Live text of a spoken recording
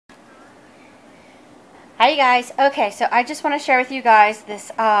Hi you guys. Okay, so I just want to share with you guys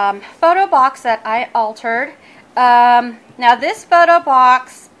this photo box that I altered. Now this photo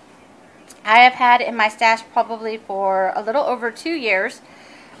box I have had in my stash probably for a little over 2 years.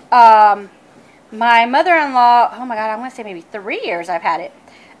 My mother-in-law, oh my god, I want to say maybe 3 years I've had it.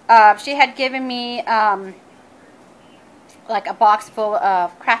 She had given me like a box full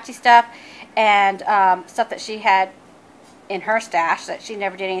of crafty stuff and stuff that she had in her stash that she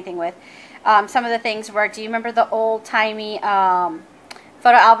never did anything with. Some of the things were, do you remember the old-timey photo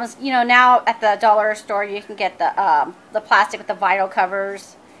albums? You know, now at the dollar store you can get the plastic with the vinyl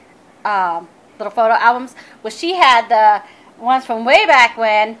covers, little photo albums. Well, she had the ones from way back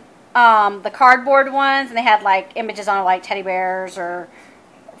when, the cardboard ones, and they had like images on it, like teddy bears or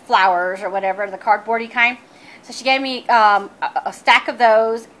flowers or whatever, the cardboardy kind. So she gave me a stack of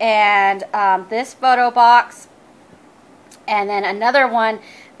those and this photo box, and then another one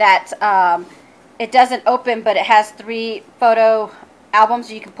that it doesn't open, but it has 3 photo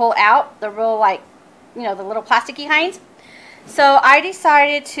albums you can pull out, the real, like, you know, the little plasticky kinds. So I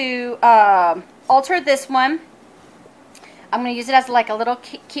decided to alter this one. I'm going to use it as like a little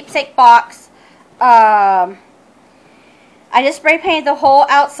keepsake box. I just spray painted the whole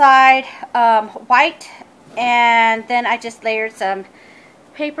outside white, and then I just layered some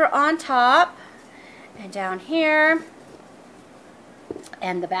paper on top and down here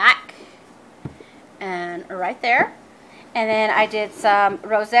and the back and right there. And then I did some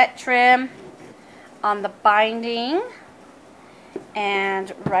rosette trim on the binding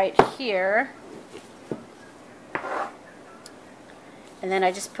and right here. And then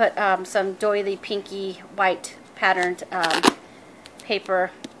I just put some doily pinky white patterned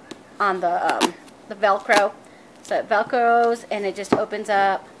paper on the Velcro. So it Velcros and it just opens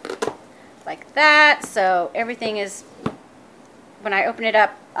up like that. So everything is, when I open it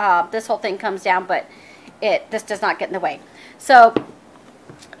up, this whole thing comes down, but this does not get in the way. So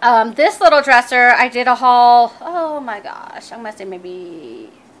this little dresser, I did a haul, oh my gosh, I'm going to say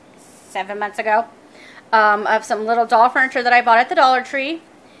maybe 7 months ago, of some little doll furniture that I bought at the Dollar Tree.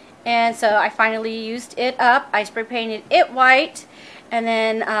 And so I finally used it up. I spray painted it white, and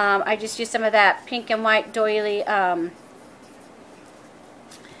then I just used some of that pink and white doily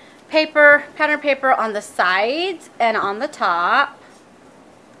paper, pattern paper on the sides and on the top.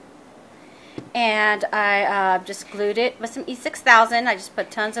 And I just glued it with some E6000. I just put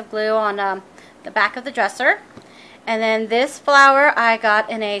tons of glue on the back of the dresser. And then this flower I got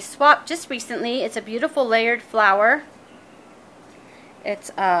in a swap just recently. It's a beautiful layered flower. It's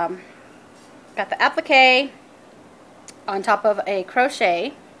got the applique on top of a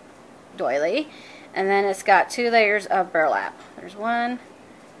crochet doily. And then it's got 2 layers of burlap. There's 1.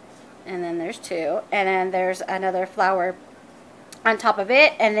 And then there's 2, and then there's another flower on top of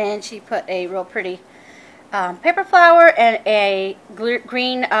it, and then she put a real pretty paper flower and a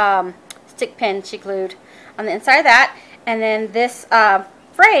green stick pin she glued on the inside of that. And then this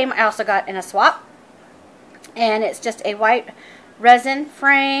frame I also got in a swap, and it's just a white resin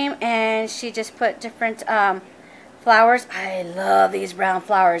frame, and she just put different flowers. I love these brown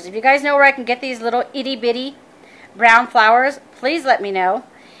flowers. If you guys know where I can get these little itty bitty brown flowers, please let me know.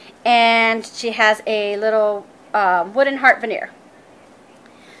 And she has a little wooden heart veneer.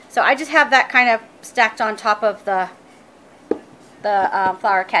 So I just have that kind of stacked on top of the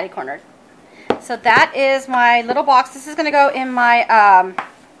flower catty cornered. So that is my little box. This is going to go in my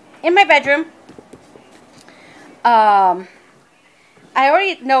bedroom. I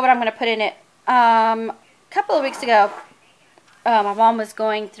already know what I'm going to put in it. A couple of weeks ago, my mom was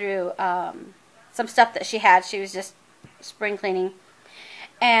going through some stuff that she had. She was just spring cleaning.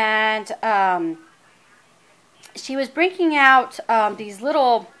 And she was bringing out these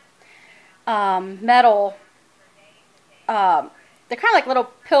little metal, they're kind of like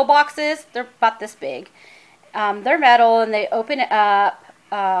little pill boxes. They're about this big. They're metal, and they open it up,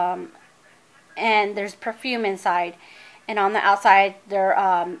 and there's perfume inside. And on the outside,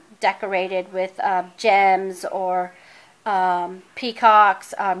 they're decorated with gems or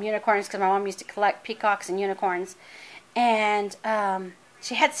peacocks, unicorns, because my mom used to collect peacocks and unicorns. And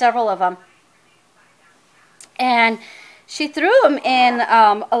she had several of them, and she threw them in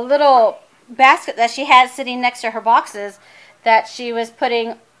a little basket that she had sitting next to her boxes that she was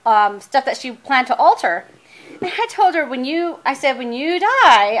putting stuff that she planned to alter. And I told her, I said, when you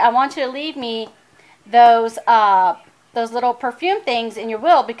die, I want you to leave me those little perfume things in your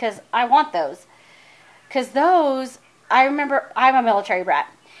will, because I want those. Because those, I remember, I'm a military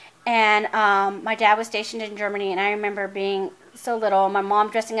brat. And my dad was stationed in Germany, and I remember being so little, my mom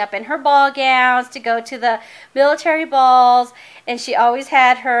dressing up in her ball gowns to go to the military balls, and she always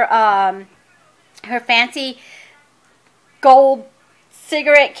had her her fancy gold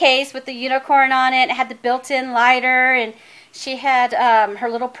cigarette case with the unicorn on it. It had the built-in lighter, and she had her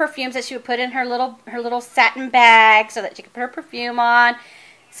little perfumes that she would put in her little satin bag so that she could put her perfume on.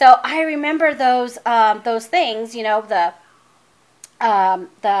 So I remember those things, you know,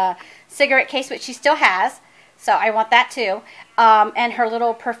 the cigarette case, which she still has. So I want that too. And her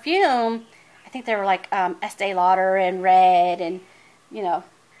little perfume, I think they were like Estee Lauder and Red, and you know,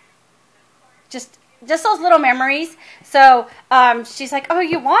 just those little memories. So she's like, "Oh,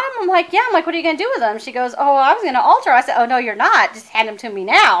 you want them?" I'm like, "Yeah." I'm like, "What are you gonna do with them?" She goes, "Oh, I was gonna alter." I said, "Oh no, you're not. Just hand them to me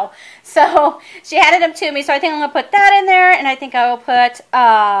now." So she handed them to me. So I think I'm gonna put that in there, and I think I will put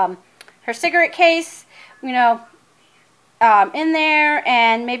her cigarette case, you know, in there,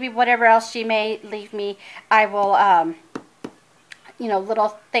 and maybe whatever else she may leave me, I will, you know,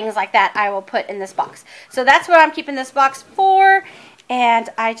 little things like that I will put in this box. So that's what I'm keeping this box for, and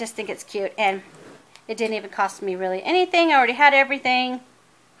I just think it's cute, and it didn't even cost me really anything. I already had everything.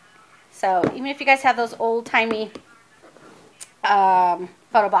 So even if you guys have those old-timey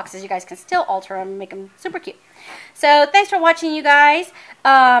photo boxes, you guys can still alter them and make them super cute. So thanks for watching, you guys.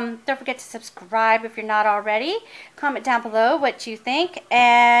 Don't forget to subscribe if you're not already. Comment down below what you think,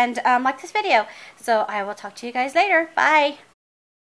 and like this video. So I will talk to you guys later. Bye.